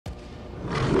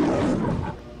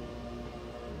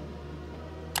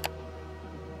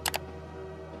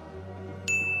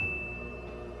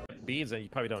beads, and you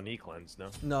probably don't need cleanse, no?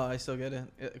 No, I still get it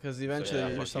because eventually yeah,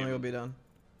 your fuck stomach you. will be done.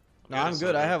 No, Yeah, I'm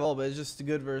good. I Sunder. have all, but it's just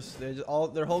good versus they just all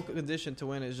their whole condition to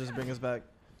win is just bring us back.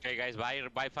 Okay, guys,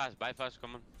 buy fast,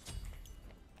 come on.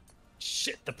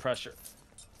 Shit, the pressure.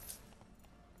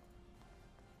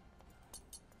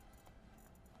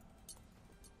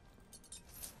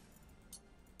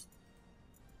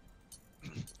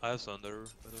 I have Thunder,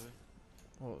 by the way.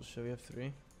 Oh, should we have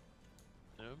 3?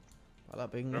 Yep. Wala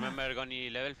big. Remember, Goni,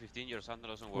 level 15, your Thunder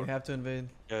doesn't work. We have to invade.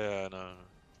 Yeah, no.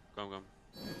 Come.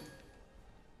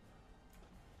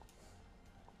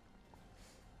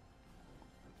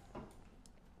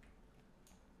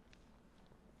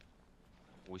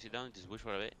 We sit down in this bush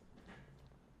for a bit.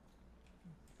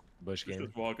 Bush game.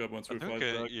 Just walk up once we fight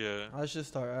Okay, back. yeah. I should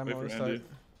start. I'm Wait for always Andy. start.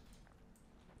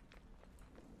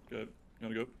 Good. You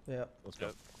wanna go? Yeah. Let's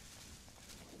go.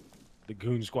 The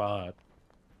Goon Squad.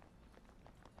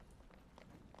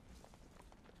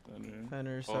 Andy.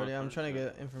 Penner, Oh, start. Yeah, I'm first, trying to yeah.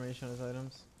 get information on his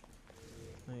items.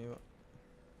 There you go.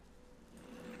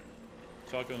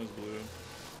 Shotgun is blue.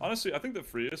 Honestly, I think the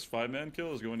freest 5-man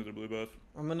kill is going to the blue buff.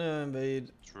 I'm gonna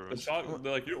invade. True. The shot,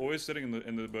 like you're always sitting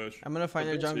in the bush. I'm gonna find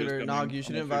The your bush is jungler. coming Nog, you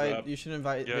should almost invite. up. You should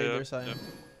invite Yeah, their yeah, side. yeah.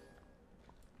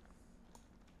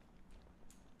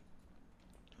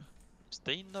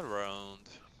 Staying around.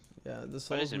 Yeah, the But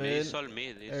soul's listen, mid. it's all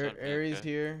mid. It's all mid, Ares okay?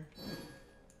 here.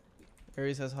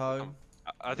 Ares has hog.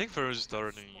 I think Ferris is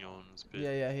starting on speed.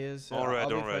 Yeah, he is. On red, I'll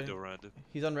be on red, fighting. on red.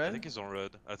 He's on I red. think he's on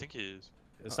red. I think he is.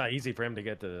 It's not easy for him to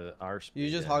get to our speed.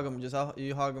 You just hog him.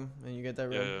 You hog him, and you get that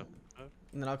red. Yeah, yeah.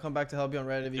 And then I'll come back to help you on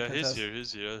red if you Yeah, contest.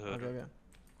 he's here. I heard Okay, him. okay.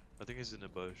 I think he's in the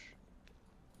bush.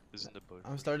 He's in the bush.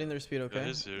 I'm starting their speed, okay?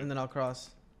 he's here. And then I'll cross.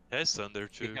 He has Thunder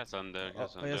He too. has Thunder. Oh,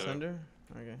 he has thunder.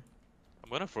 Okay. I'm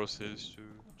gonna force his to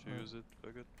use it.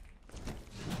 Fuck it.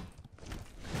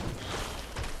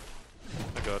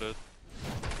 I got it.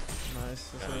 Nice.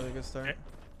 That's a really good start.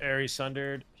 Ares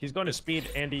sundered. He's going to speed.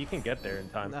 Andy, you can get there in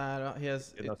time. Nah, I don't, he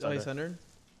has. Yeah, no Oh, he's thunder. sundered.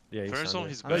 Yeah, he's Ferris on sundered.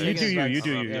 his I'm No, back. you taking do his you. backs. You do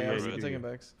you. Yeah, do yeah, you, I'm you do taking you.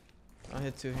 backs. I'll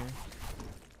hit 2 here.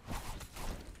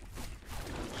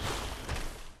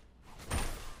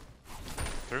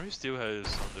 Ferris still has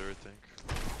Thunder, I think.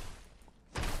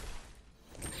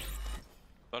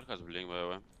 Thor has Blink, by the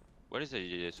way. Where is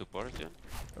the support, John?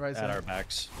 Right At side. our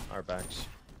backs. Our backs.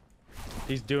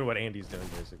 He's doing what Andy's doing,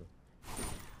 basically.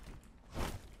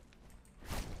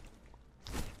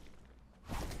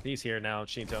 He's here now,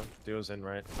 Shinto. Duo's in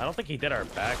right. I don't think he did our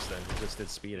backs then. He just did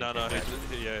speed. No, and no, came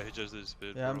back. he just did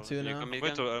speed. Yeah, I'm bro. 2 You now. come I'm mid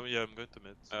going again? to, yeah, I'm going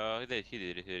to mid. He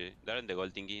did. They're in the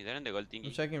gold thingy.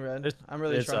 I'm checking red. It's- I'm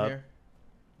really it's strong up. here.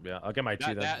 Yeah, I'll get my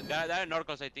Chi then. They're in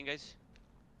Orcos, I think, guys.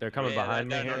 They're coming Yeah, behind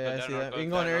me they're here. Yeah, I Norcos, see they're that. We can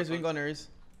Norcos, go on they're Ares. We can Norcos. go on Ares.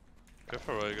 Go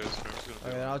for right, guys. Ferris gonna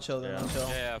Okay, then I'll chill. Then Yeah. I'll chill.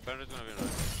 Yeah, Fenrir's gonna be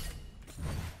right.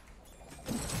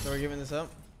 So we're giving this up.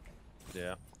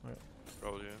 Yeah,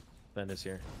 Probably, yeah. Ben is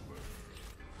here.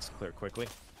 Let's clear quickly.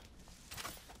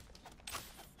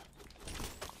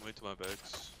 I'm going to my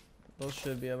backs. Those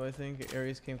should be up, I think.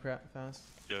 Ares came crap fast.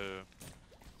 Yeah, yeah.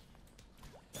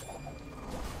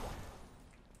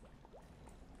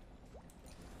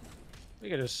 We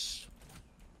could just.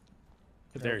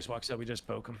 If Darius walks out, we just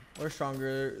poke him. We're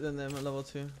stronger than them at level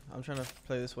 2. I'm trying to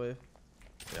play this wave.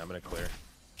 Yeah, I'm gonna clear.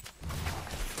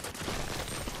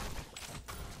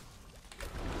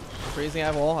 Freezing. I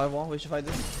have wall. We should fight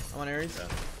this. I'm on Ares. Yeah.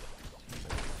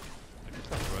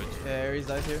 Right. Yeah, Ares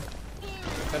dies here.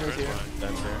 Fenrir's here.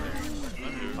 Ben's here.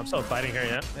 I'm here. I'm still fighting here,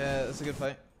 yeah. Yeah, it's a good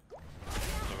fight.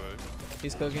 Alright.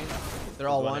 He's cooking. They're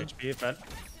all 1. HP, Ben.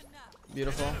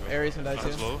 Beautiful. Ares can die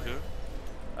That's too. low here.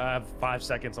 I have 5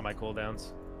 seconds on my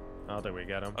cooldowns. I don't think we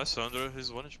get him. I Thunder,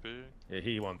 he's 1 HP. Yeah,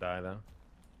 he won't die though.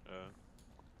 Yeah.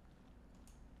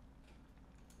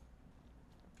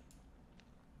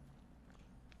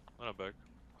 I'm not back.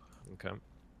 Okay.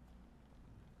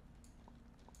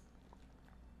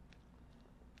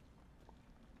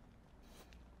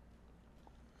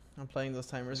 I'm playing those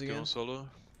timers Let's go again. solo.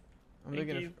 I'm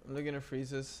looking to freeze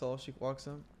this so she walks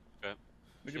up.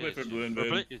 We can wait for Shit, blue shit.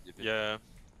 invade. Yeah.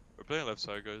 We're playing left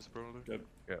side, guys, probably.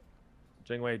 Yep.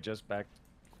 Jingwei just backed.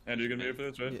 Andy, you're gonna be here for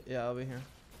this, right? Yeah, I'll be here.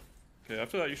 Okay,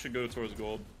 after that you should go towards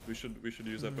gold. We should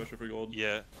use that pressure for gold.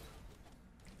 Yeah.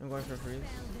 I'm going for a freeze.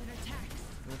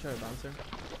 I'm gonna try to bounce her.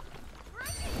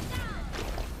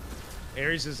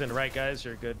 Ares is in right, guys.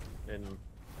 You're good in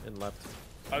left.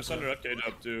 I have Thunder up, cage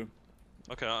up too.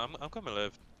 Okay, I'm coming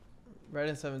left. Right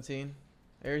in 17.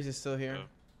 Ares is still here. Yeah.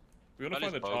 We're gonna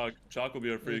That find the is chalk. Chalk will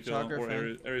be our free Yeah, kill, chalk or or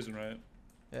Fen. Ares and right.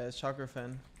 Yeah, it's Chakra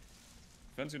Fen.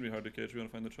 Fen's gonna be hard to catch. We gotta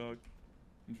find the chalk.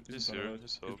 He's in front of here, us.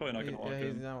 just He's hope. probably not gonna walk Yeah, he's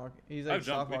in. not walking. He's I like have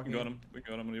jump. soft We can walking. go on him. We can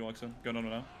go on him when he walks in. Go on him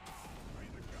now.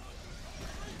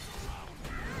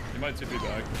 might TP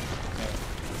back.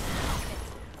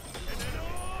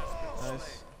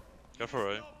 Nice. Go for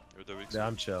right. You're the weak Yeah,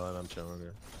 I'm chilling. I'm chilling. Yeah.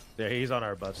 There, he's on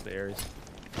our butts. The Ares.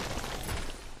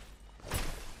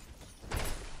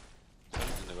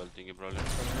 Thinking probably.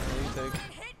 Retake.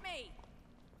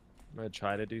 I'm gonna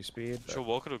try to do speed. But Should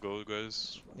walk or go,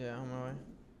 guys. Yeah, on my way.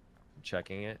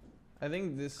 checking it. I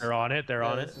think this. They're on it. They're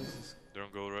on it. They're on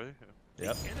go, right? Yeah.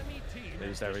 Yep. They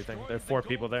used everything. There are 4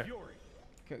 people there.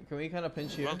 Can we kind of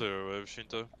pinch here? Well, they're with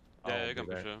Shinto. Yeah, I'll you can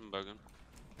be push there. him back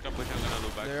in. Can push him, I'm gonna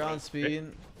look back. They're on speed.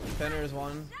 Fenner is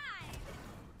 1.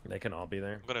 They can all be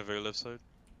there. I'm gonna very left side.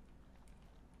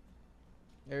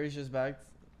 Ares just backed.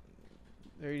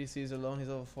 Their EDC is alone. He's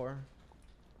level 4.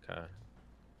 Okay.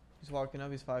 He's walking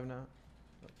up. He's 5 now.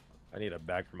 I need a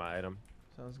back for my item.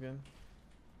 Sounds good.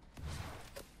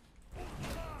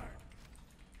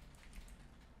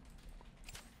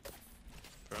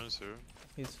 Turns here.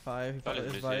 He's 5. He Probably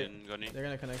got his missing bite. Gunny. They're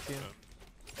gonna connect to you.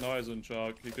 Yeah. No, he's in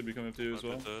shock. He could be coming to you as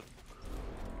well.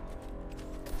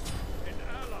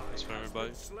 That's for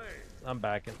everybody. I'm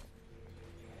backing.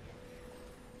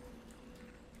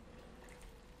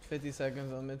 50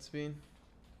 seconds on mid speed.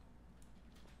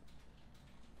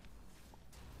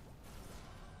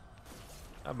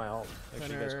 I have my ult. Make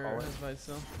sure you guys Fenner call has it. bite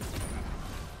still.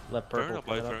 Left Turn purple. no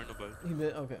bite, coming up. turn no bite. He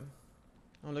bit. Okay.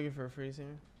 I'm looking for a freeze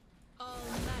here. All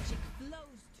magic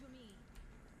flows to me.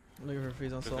 I'm looking for a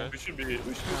freeze on Soul. Okay. We should do these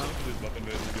weapon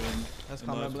bases again. That's And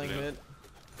combat last blink video. mid.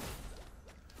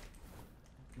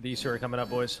 These 2 are coming up,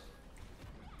 boys.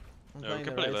 I'm Yeah, we playing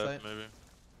can the play right left, side.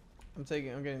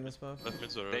 maybe. I'm getting this buff. Left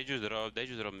mid's They alright. just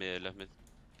drop mid, left mid.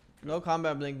 No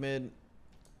combat blink mid.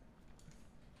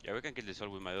 Yeah, we can kill this all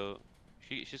with my ult.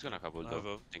 She's gonna have ult I have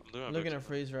though. a- Think. I'm doing I'm my looking back at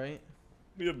freeze right.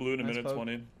 We have blue in a Nice minute poke.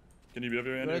 20. Can you be up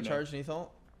here, You Andy? wanna or no? charge Neath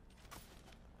ult?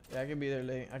 Yeah, I can be there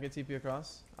late. I can TP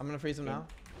across. I'm gonna freeze him Good. now.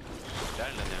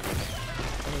 Darren let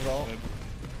them. On his ult. Mid.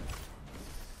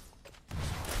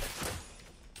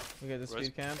 We get the Right.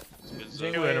 speed camp. Mid's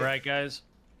Jing Two Wei. in, right, guys?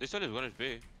 This one is 1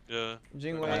 HP. Yeah.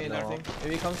 Jing I Wei have and no everything.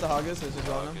 If he comes to Haggis, let's just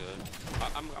go on him.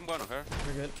 I'm going on her.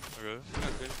 We're good.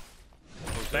 Okay.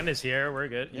 Ben is here. We're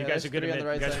good. Yeah, You guys there's are good 3 at on mid. the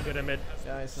right You guys side. are good at mid.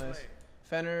 Yeah, nice, nice.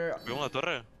 Fenner. We want a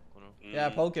torre? Or no? Yeah,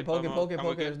 poke it, poke it, poke it, I'm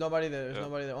poke it. okay. There's nobody there. There's Yeah.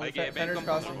 nobody there. Only Okay, Ben, Fenner's come,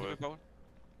 crossing. come, come.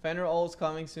 Fenner ult's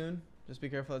coming soon. Just be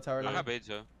careful of the tower. I there. have bait,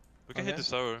 so. We can Okay. hit this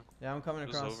tower. Yeah, I'm coming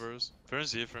This across. overs.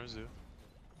 Ferns here, Ferns here.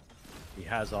 He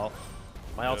has ult.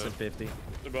 My ult's Yeah. at 50.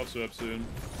 They're about to up soon.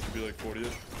 Should be like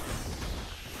 40ish.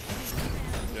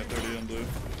 Yeah, 30 on blue.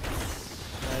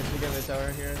 Nice, we get the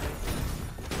tower here, I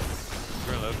think.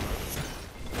 Turn left, right?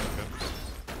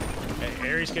 Okay. Hey,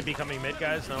 Ares could be coming mid,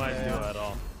 guys. No idea Yeah. at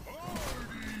all.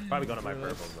 Probably going to my Through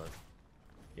purple, this. but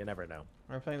you never know.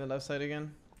 We're playing the left side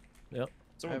again. Yep.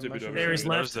 Someone I have TP'd mushroom. over. There is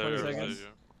here. left. There's 20 there, seconds. there.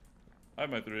 I have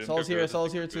my 3. Soul's good, here, I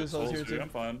Soul's think here too, good. Soul's here Soul's here, too. I'm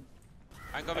fine.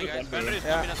 I'm coming, I guys. got Fenrir is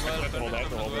Yeah. coming as well. Hold Fenrir out, is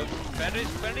coming hold as out. well. Fenrir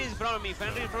is in front of me.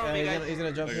 Fenrir is in front of Yeah, me, guys. he's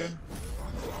gonna jump Okay. here.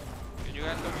 Can you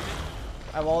guys come to me?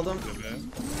 I walled him. Good,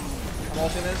 man. I'm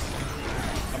ulting this.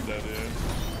 I'm dead, yeah.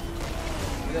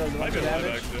 He did a Might bunch be of alive,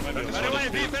 damage. actually. Might be alive. Fenrir 1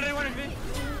 HP, Fenrir 1 HP. Can you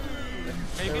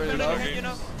They're keep really Fenrir low. here, you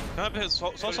know? Can I be hit?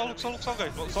 Sol, guys. Sol Soul, on 3, Soul. Sol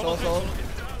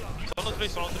on 3,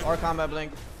 Sol on 3. Or combat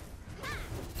blink.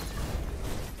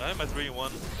 I have my 3 in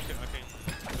 1. I can.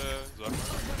 Zach.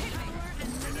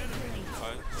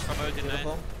 Fine. Come out in 9.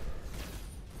 Beautiful.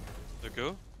 The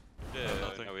go? Yeah,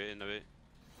 nothing. in a way, in a way.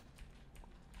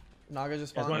 Naga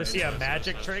just You guys spawned. want to see a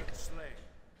magic trick?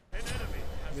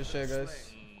 Good shit,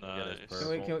 guys.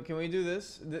 Nice. Can we do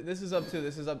this? This is up too.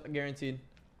 This is up guaranteed.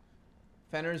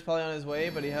 Fenner is probably on his way,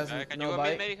 but he has Can you no go bite.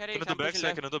 mid, maybe, Harry? Can I do backs?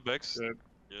 Yeah, can I do backs? Yeah.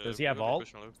 Yeah, Does he we have got the ult?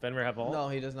 question left. Fenrir have ult? No,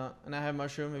 he does not. And I have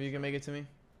mushroom. If you can make it to me,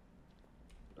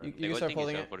 you The can good start thing is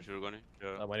folding that it for sure, Gunny.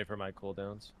 Yeah. I'm waiting for my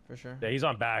cooldowns. for sure. Yeah, he's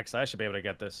on back, so I should be able to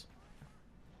get this.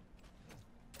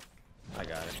 I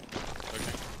got it.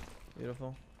 Okay.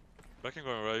 Beautiful. Backing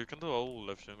going right. You can do all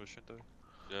left shin with Shinto.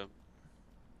 Yeah.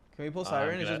 Can we pull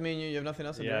Siren? It's good. just me and you. You have nothing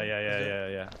else to do.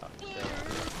 Yeah. Let's do it.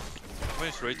 I'm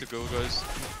waiting straight to go, guys.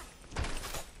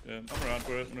 Yeah, I'm around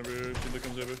for it whenever Shinda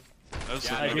comes over. That's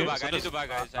Yeah, I I need do- to back, I need to back,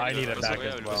 guys. I need a That's back okay,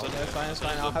 as that's well. okay. Yeah, it's fine. It's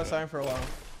fine. I'll have Siren for a while.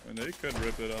 And they could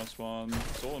rip it on spawn.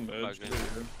 Soul and mid. Back should in. be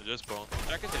here. I just spawned.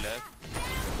 Jack is the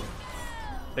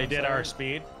left. They I'm did sorry. our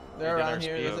speed. They're did our around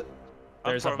here. speed. Is it-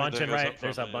 There's a farming bunch there, in guys, right. I'm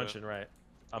There's a farming, bunch yeah. in right.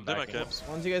 I'm doing my backing. camps.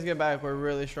 Once you guys get back, we're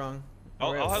really strong.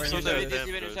 I'll have we're some in there. here. Abilities,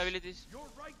 Yeah, even guys. abilities.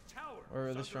 We're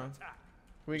really strong. Can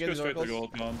we Let's get go these straight to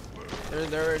oracles? gold, man.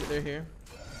 They're here.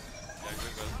 Yeah,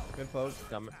 good, Good poke.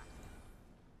 Coming.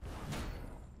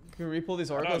 Can we repull these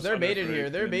know oracles? They're some baited are here.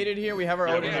 great, They're yeah. baited here. We have our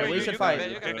Yeah, ult in yeah, here. We you should can fight. bet,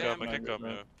 you I can bet, come, you I can come,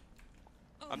 yeah.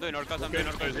 I'm doing Orcas, I'm Okay, doing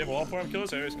no, Orcas. you have a wall for him. Kill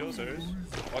his Ares, kill his Ares.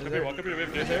 Walk up Is here, walk up here. We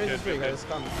have This Jade, area Jade, is free, Jade, guys.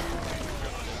 Come.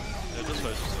 Yeah, this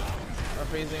way. Are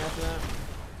freezing after that.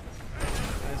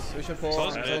 Nice. We should pull.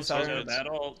 Soul's Soul mid, Soul's Siren. mid. That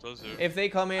all. Those here. If they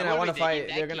come in, I I will want to be taking fight.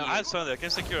 that They're key. gonna. I have Sunday, I can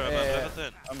secure. I'm Yeah, yeah. left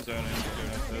in. I'm zoning.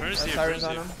 Turn Have Steve, sirens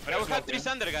turn on Steve. them. Yeah, we have 3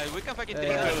 Thunder, guys. We can fucking Yeah,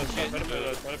 take yeah. that shit. Try to play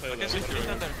that. Try to play I can that. secure. 3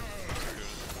 Thunder.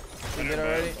 You did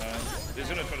already? He's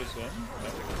gonna try to swim.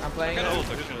 I'm playing I it. can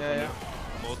ult, Yeah,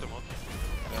 yeah. Ult him up.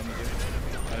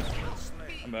 Nice.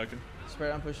 I'm backing.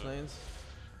 Spread on push lanes.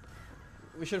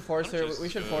 We should force Why don't her. you We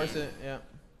should just, force it. Yeah.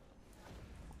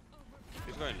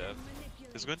 He's going left.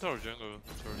 He's going to our jungle.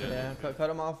 Yeah. Cut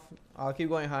him off. I'll keep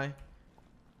going high.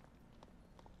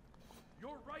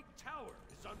 Your right tower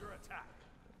is under attack.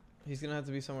 He's gonna have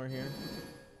to be somewhere here.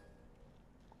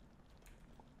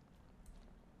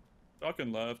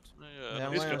 Talking left. Yeah,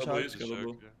 I'm He's going on killable, shot. he's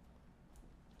killable.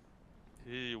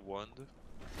 He won.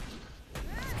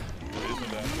 He's been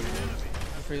down.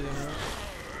 I'm freezing her.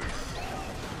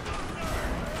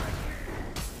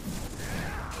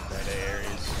 That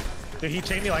Ares. Dude, he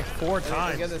chained me like 4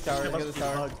 times. Get this tower. Shit Get must this be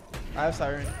tower. bugged. I have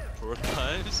siren. 4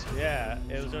 times? Yeah,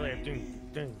 it was earlier. Ding,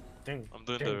 ding, ding. I'm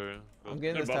doing ding. the... I'm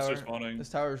getting Their this buffs are tower. spawning. This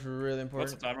tower is really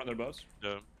What's the important. timer on their buffs?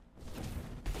 Yeah.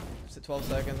 12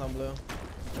 seconds on blue.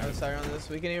 I have siren on this.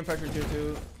 We can even pressure 2-2. Nah,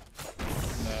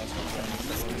 it's not time.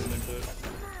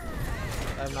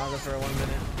 I have Naga for 1 minute.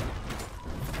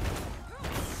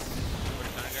 What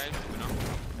Thunder, guys?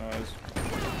 Nice.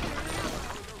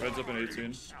 No. Red's up in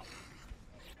 18.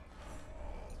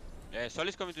 Yeah, Sol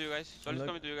is coming to you guys. Sol is Look.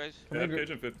 coming to you guys. Can Yeah, we, Cage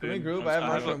in 15. can we group? I have I'm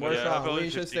mushroom. yeah, We're I have strong. only We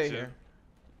should 15 stay too. here.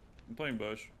 playing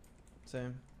Bush.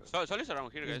 Same. Sol is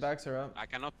around here, His guys. backs are up. I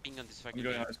cannot ping on this I'm fucking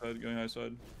going thing. high side, going high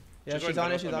side. Yeah, she's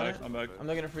on it. She's on it. I'm back. I'm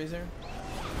looking to freeze her.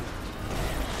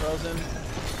 Frozen.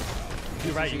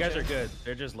 You're right, you guys are good.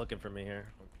 They're just looking for me here.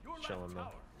 Chilling though.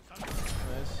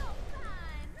 Nice.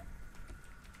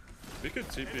 We could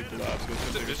TP collapse, but it's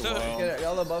gonna take us a Just- while. Get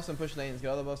all the buffs and push lanes. Get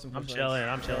all the buffs and push I'm lanes. chilling,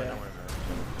 I'm chilling. Yeah, Don't worry about it.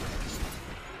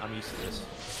 I'm used to this.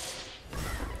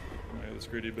 Yeah, this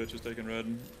greedy bitch is taking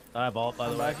red. I have ult, by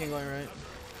the I'm way. backing going right.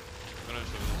 I'm gonna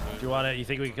show this way. Do you want to? You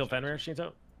think we can kill Fenrir,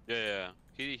 Shinto? Yeah, yeah.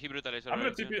 He brutalized I'm gonna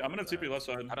already, TP. too. I'm gonna TP left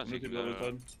side. I don't I'm gonna think TP so.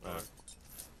 left side.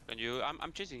 Can you?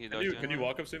 I'm chasing him. Can you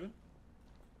walk up, Steven?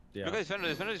 Yeah. Look at this Fenrir.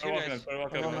 This Fenrir is Try here, walking guys. up. Try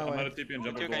walking I'm up. on my I'm way. gonna TP and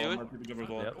jump Okay, as well. can you- I'm gonna TP and jump as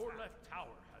well. Yep. Your left tower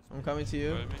has I'm coming to you.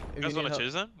 You If guys you wanna need help.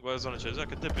 chase them? You guys wanna chase them? I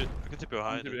can tip it. I can tip you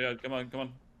behind. Yeah, come on, come on.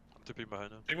 I'm tipping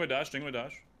behind him. Jing with dash, Jing with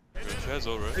dash. She has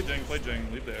ult, Play right? Jing, play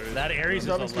Jing. Leave the area. That Ares is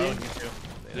Dropping alone. speed. You too.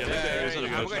 Yeah, leave the Yeah, area. yeah, so yeah,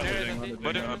 the I'm ghost going not area, Jing, I not think.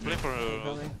 But Jing. I'm playing for...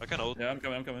 coming. I can ult. Yeah, I'm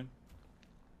coming, I'm coming.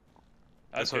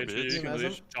 That's Add our KG, base. you can Mesm?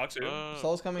 leash. Chalk's here.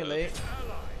 Soul's coming late.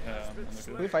 Yeah, I'm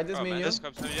Can we okay. fight this, Oh, me man, and this you?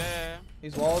 comes to yeah.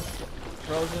 He's walled.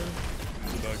 Frozen.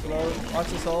 Slow. Watch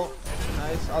the soul.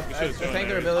 Nice. I'll should've thrown tank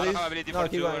their Ares. abilities. I have ability No, for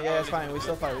keep two, going. I Yeah, have it's fine. ability We for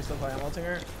still fight. We still fight. I'm ulting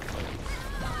her.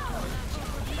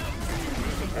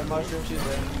 And mushroom, she's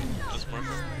there. That's more.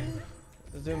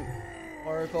 Let's do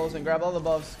oracles and grab all the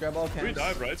buffs. Grab all Can we camps.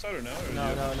 dive right side or no? Or No,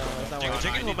 you- no, no. It's not Jing-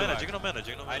 working. Jigging no I need mana, to jigging no mana,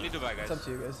 jigging no I mana. need to back, guys. It's up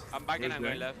to you guys. I'm backing Where's and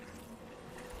going Jing? left.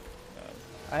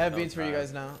 I have No, beats for you fire.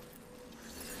 guys now.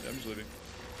 Yeah, I'm just leaving.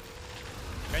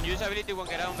 Can you use ability when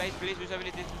get down base, please? Use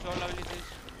abilities, use all abilities.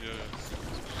 Yeah.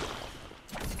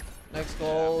 Next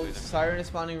gold. please. Siren is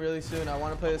spawning really soon. I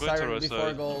want to play I'm the going to Siren right before side.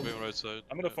 I'm gold. going right side.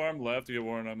 I'm gonna farm left to get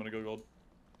Warren. I'm gonna go gold.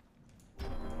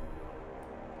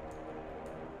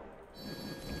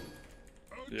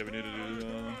 Yeah, we need to do.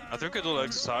 I think I do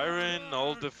like Siren,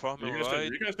 all the farming You guys, right.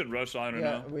 you guys should rush on right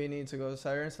Yeah, now. we need to go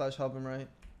Siren / help him right.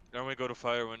 Then we go to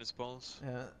fire when it spawns.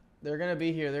 Yeah, they're gonna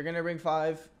be here. They're gonna bring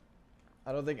 5.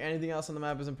 I don't think anything else on the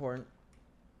map is important.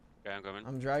 Okay, I'm coming.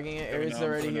 I'm dragging it. Coming Ares is now,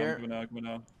 already coming now, here. coming now, coming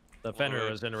now. The Fenrir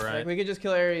was in Like, right. we could just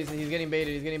kill Ares and he's getting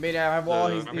baited. He's getting baited. I have wall.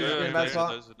 He's in a bad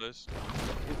spot.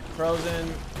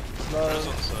 Frozen. Slow. There's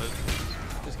on the side.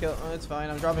 Just kill. Oh, it's fine.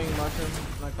 I'm dropping mushroom.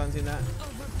 I'm not cleansing that.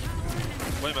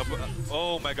 Wait,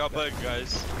 oh my god, bug,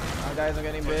 guys. Guys, I'm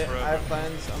getting bit. forever. I have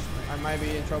cleanse. I might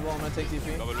be in trouble. I'm gonna take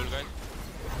TP. Double ult, guys.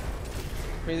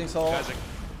 Freezing soul. Guys,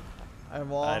 I have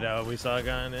wall. I know, we saw a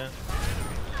gun, yeah.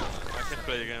 I can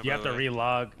play again. You have to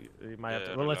relog. You might have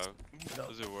to. Well, let's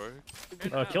Does it work?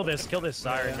 kill this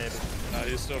Siren, Yeah. maybe. Nah,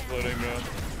 he's still floating, bro.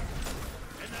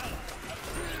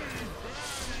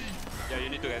 Yeah, you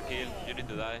need to get healed. You need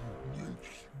to die.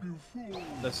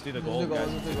 Let's do the Let's gold, do gold, guys.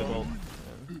 let's Let's do the gold.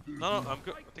 No, I'm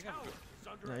good. I think I'm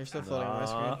good. No, you're still floating on my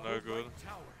screen. No good.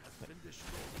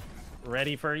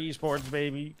 Ready for esports,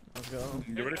 baby. Let's go.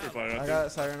 Get ready for fire. I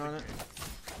got Siren on it.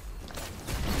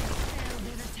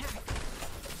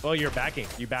 Oh, you're backing.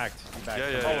 You backed. You backed. Yeah,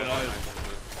 yeah, Oh, yeah. nice.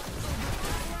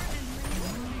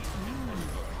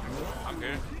 I'm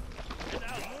here.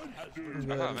 I'm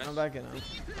good. I'm back in.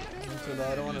 I'm too low.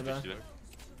 I don't want to die.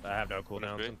 I have no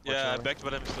cooldowns. Yeah, I backed,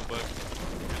 but I'm still bugged.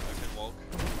 I can walk.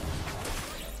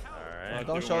 Alright.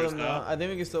 Don't show them now. I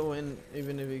think we can still win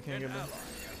even if we can't get them.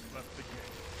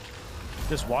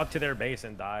 Just walk to their base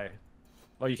and die.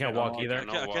 Oh, you can't walk either? I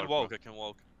can walk. I can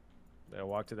walk. Yeah,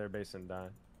 walk to their base and die.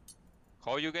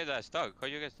 How you get stuck? How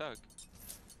you get stuck?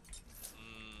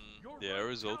 The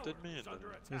arrows ulted me and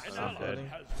He's An so ally floating.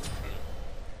 has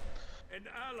An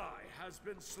ally has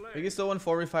been slain. We can still win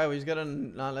 4v5. We just gotta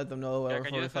not let them know Yeah, we're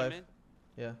can you just 4v5. me?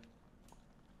 Yeah.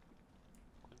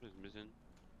 Something's missing.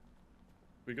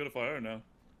 We go to fire now.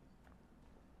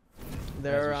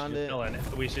 They're around it.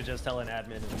 We should just tell an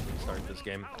admin and start this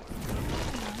game.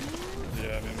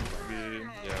 Yeah, I mean,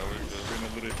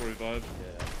 we're literally 45.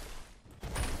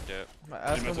 Yeah.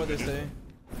 Ask them what they say.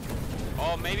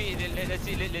 Oh, maybe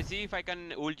let's see if I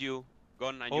can ult you.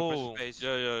 Gone and you oh, push space.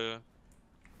 yeah.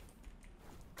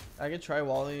 I could try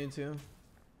walling you too.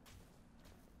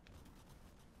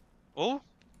 Oh,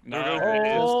 No.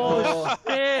 Oh,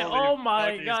 shit. Holy Oh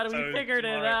my fuck, god, he's we so figured it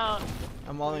smart. out.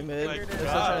 I'm walling mid. my They're still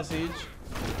God. trying to siege.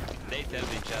 They tell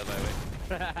me chat by the way.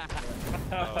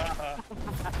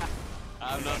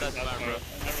 I'm not that smart, bro.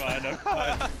 Never mind.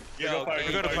 yeah. okay.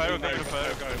 We're gonna fire. We're gonna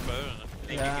fire.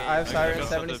 Yeah, I have Siren got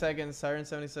 70 something. seconds. Siren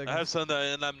 70 seconds. I have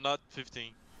Sunday and I'm not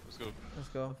 15. Let's go. Let's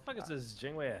go. What the fuck is this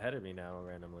Jingwei ahead of me now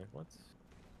randomly? What?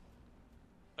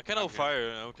 I can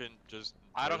fire. I can just.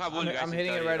 I don't have ult, guys. I'm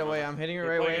hitting it right away. I'm hitting it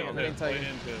right away. I'm hitting Titan.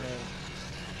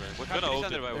 We're Have gonna to ult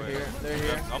send it. it by the They're way. here. They're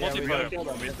here. I'm Yeah, multi we fire.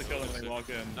 got- We have to kill them when they walk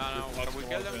in. No, we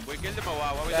killed them. We killed them a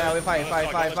while. What we Yeah, doing? we fight.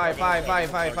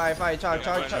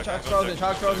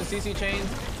 Chalk frozen. CC chain.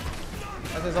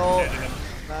 That's his ult.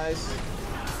 Nice.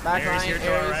 Back Ares line. here,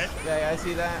 door, Ares. right? Yeah, I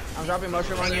see that. I'm dropping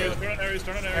mushroom on you. Turn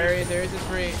on Ares. Ares is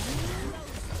free.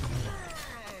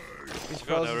 He's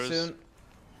Go, frozen Ares. soon.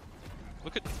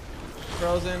 Look at.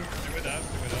 Frozen. Give it down.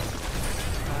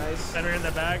 Nice. Center in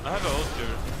the back. I have a ult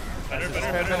here.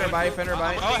 Fender bite. Fender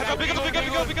bite.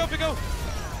 Oh, pick up.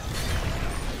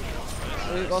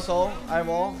 Go soul. I have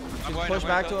wall. She's going, pushed I'm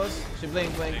back to going. us. She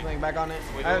blink. Back on it.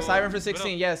 We I have go- Siren for we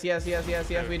 16. don't- Yes,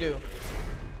 we do.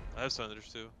 I have Sanders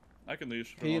too. I can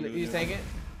leash. Can you tank it?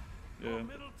 Yeah.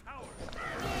 Middle tower.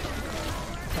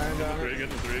 Siren Get down the it. 3, get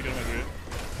the 3, get my 3.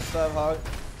 What's up, Hog?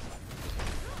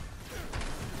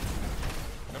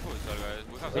 Careful with that, guys.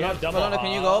 We have We got double Bologna,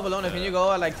 can you go? Bologna, can you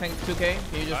go at like 2k?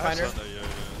 Can you just I have find her? Sunday, yeah.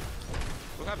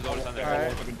 We have those on there.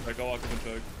 Alright. Go walk up and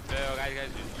check. Yeah, guys,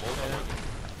 just ult them.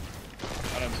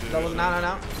 I don't see it. Double,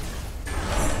 now.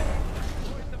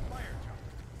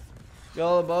 Get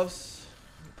all the buffs.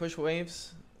 Push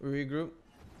waves. We regroup.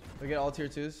 We get all tier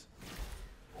 2s. Dispel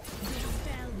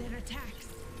their attacks.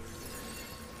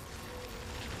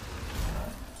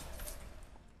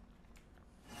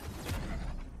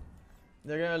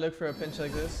 They're gonna look for a pinch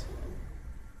like this.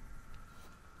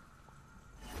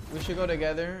 We should go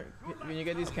together. When you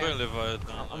get these I'm gonna camps, live it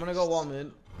down. I'm gonna go wall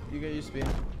mid. You get your speed.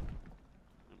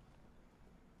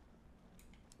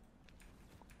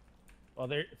 Well,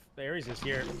 the Ares is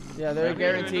here. Yeah, they're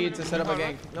guaranteed to set up a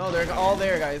gank. No, they're all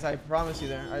there, guys. I promise you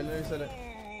there. I literally said it.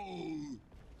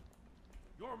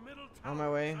 Your middle tower. On my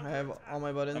way. I have all my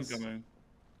I'm buttons. coming.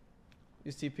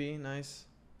 Use TP. Nice.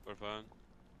 We're fine.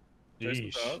 Chase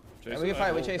Yeesh. out. Yeah, we can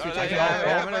fight. We chase. No,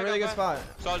 I'm in a really good spot.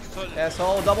 Sol. Yeah,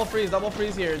 Soul. Double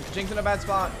freeze here. Jinx in a bad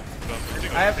spot.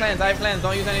 I have plans.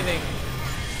 Don't use anything.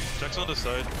 Jack's on the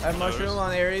side. I have mushroom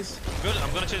on Ares. Good.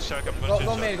 I'm gonna chase Jack. I'm gonna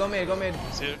chase Go Jack. mid.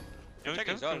 He's here. I'm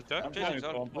checking Sol. I'm I'm chasing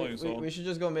Sol. pulling Soul. We should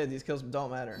just go mid. These kills don't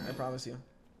matter. I promise you.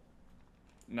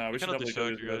 Nah, we should cannot definitely kill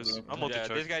distract these you guys. guys. I'm though. multi Yeah,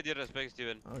 check. this guy did respect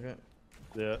Steven. Okay.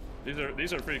 Yeah.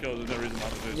 These are free kills. There's no reason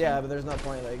not to chase Yeah, them. but there's no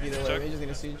point. Like either way, we just need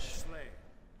to siege. Slain.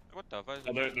 What the fuck?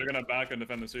 Oh, they're gonna back and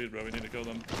defend the siege, bro. We need to kill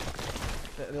them.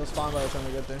 They'll spawn by the time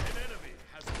we get there. An enemy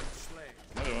has been slain.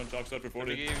 Another one. Chalk's up for Let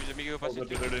me 40. give a Chalk's pass. up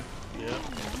for 30. Yeah.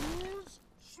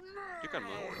 You can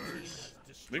move.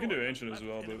 We can do ancient as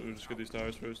well, but we'll just get these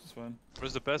towers first. It's fine.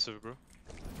 Where's the passive, bro?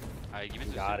 I give it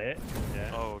to Got Steven. it.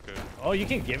 Yeah. Oh, okay. Oh, you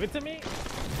can give it to me?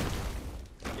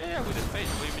 Yeah, with the space.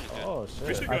 What do you mean? Dude? Oh We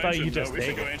shit. should go I thought ancient. you just We should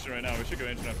take go it. ancient right now. We should go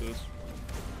ancient after this.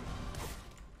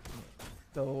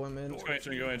 Double women. Let's go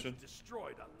ancient. Go ancient.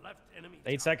 Destroyed a left enemy.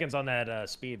 8 seconds on that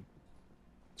speed.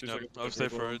 2 No, seconds. I'll stay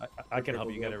for it. I can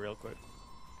help you get it real quick.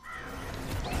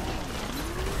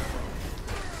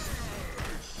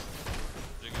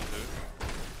 You can do it.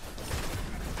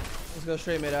 Let's go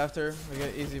straight mid after. We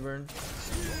get easy burn.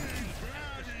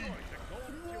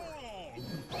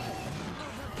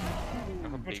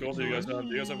 How much gold do you guys have? Do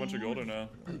you guys have a bunch of gold or no?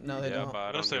 No, they Yeah, don't. but I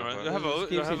I'm don't staying give a right.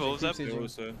 fuck. You have Keep a sieging, ult keep up? sieging. What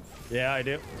was it? Yeah, I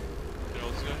do. You know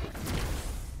what's good?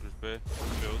 B. B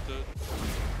ulted.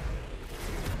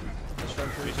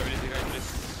 Structure. Reach anything, guys, please.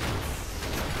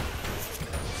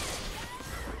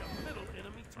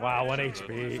 Wow, 1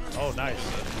 HP. Oh, nice.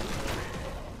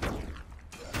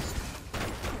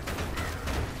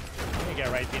 Let me get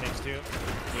right Phoenix too. Yeah,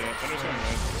 Thunder's going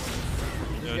right.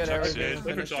 Just get everything. Look at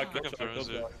Finish. shock, Look kill at shock, kill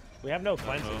Thunder's shock. We have no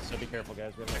cleanses, so be careful,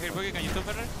 guys. We have no Okay, cleanses. Boogie, can you kill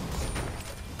Fenrir?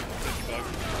 Yeah,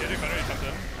 Fenrir, he jumped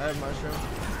in. I have mushroom.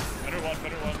 Fenrir one.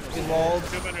 He's walled.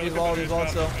 Kill Fenrir, He's look at walled. Fenrir, He's walled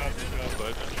he's still. out.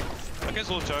 I can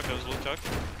slow chuck,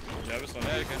 Yeah, it was fun.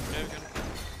 Yeah, you can.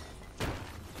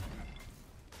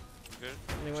 Good.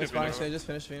 Anyway, Chip spawning in. stage. Just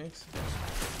finish Phoenix. We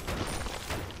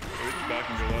just back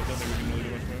and go left. I don't think we can really do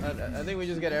much more. I think we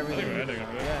just get everything. we're ending,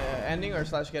 aren't we? Yeah, ending or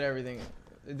slash get everything.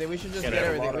 We should just Get get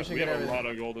everything. everything. We should We get have a everything. lot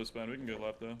of gold to spend. We can get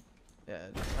left though. Yeah,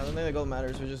 I don't think the gold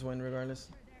matters. We just win regardless.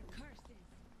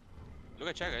 Look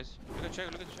at check, guys. Look at check.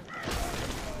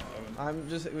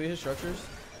 We hit structures.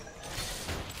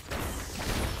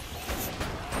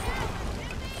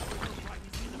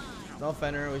 No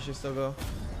Fenrir. We should still go.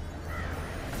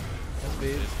 That's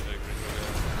beat.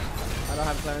 I don't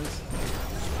have plans.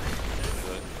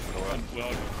 Well, I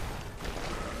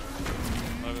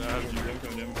have I'm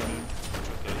coming.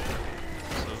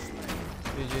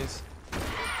 GG's. I'm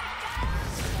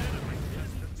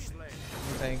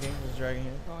tanking. Just dragging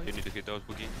here. You need to hit those,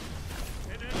 Boogie.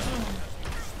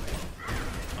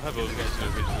 I have those guys to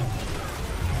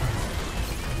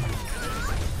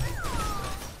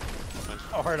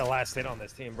So hard to last hit on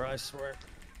this team, bro. I swear.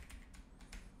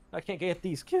 I can't get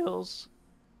these kills.